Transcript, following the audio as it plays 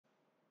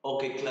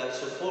Okay,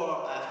 class, so for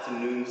our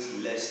afternoon's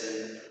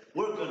lesson,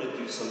 we're going to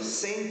do some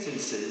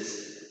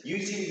sentences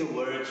using the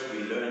words we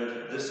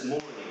learned this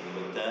morning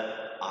with the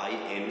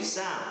I-M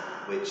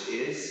sound, which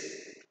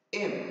is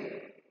M.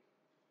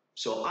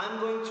 So I'm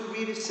going to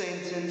read a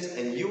sentence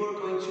and you are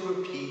going to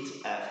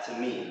repeat after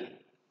me.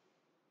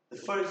 The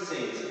first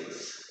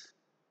sentence,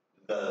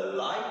 the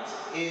light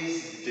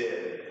is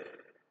dim.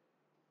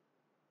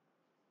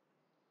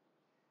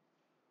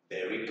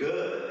 Very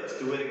good, let's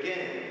do it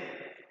again.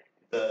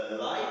 The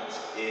light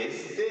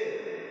is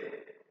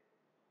dim.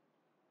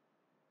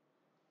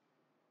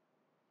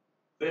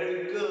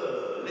 Very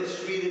good.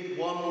 Let's read it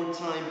one more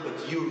time,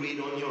 but you read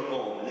on your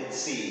own. Let's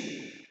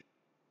see.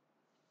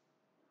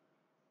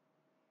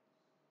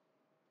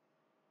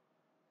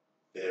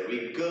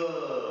 Very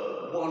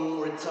good. One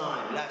more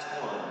time. Last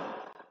one.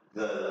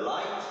 The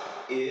light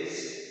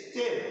is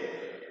dim.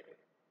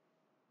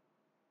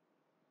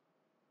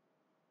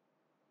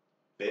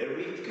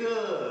 Very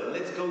good.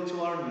 Let's go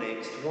to our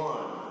next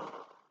one.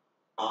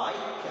 I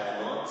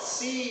cannot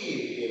see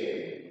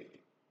him.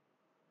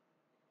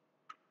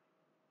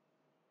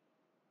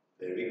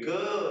 Very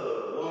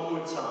good. One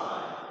more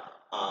time.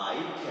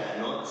 I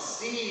cannot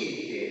see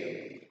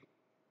him.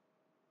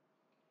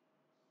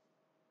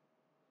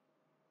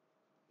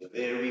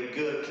 Very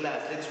good,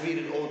 class. Let's read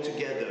it all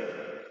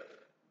together.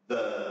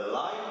 The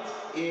light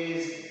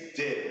is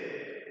dim.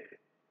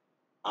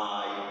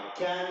 I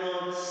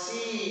cannot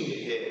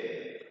see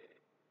him.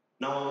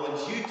 Now I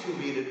want you to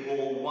read it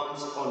all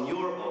once on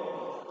your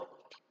own.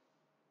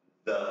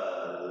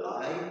 The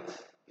light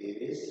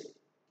is